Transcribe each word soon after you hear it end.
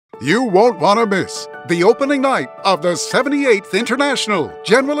You won't want to miss the opening night of the 78th International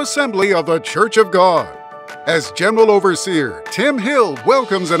General Assembly of the Church of God. As General Overseer, Tim Hill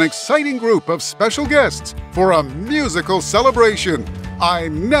welcomes an exciting group of special guests for a musical celebration, I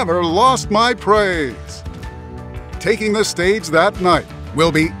Never Lost My Praise. Taking the stage that night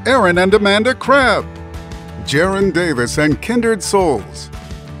will be Aaron and Amanda Crabb, Jaron Davis and Kindred Souls,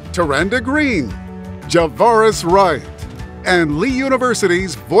 Taranda Green, Javaris Wright, and Lee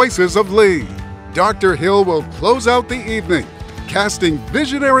University's Voices of Lee. Dr. Hill will close out the evening, casting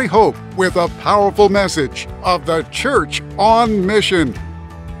visionary hope with a powerful message of the Church on Mission.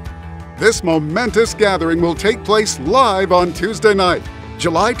 This momentous gathering will take place live on Tuesday night,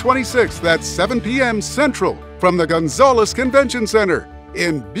 July 26th at 7 p.m. Central from the Gonzales Convention Center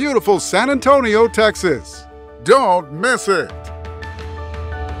in beautiful San Antonio, Texas. Don't miss it!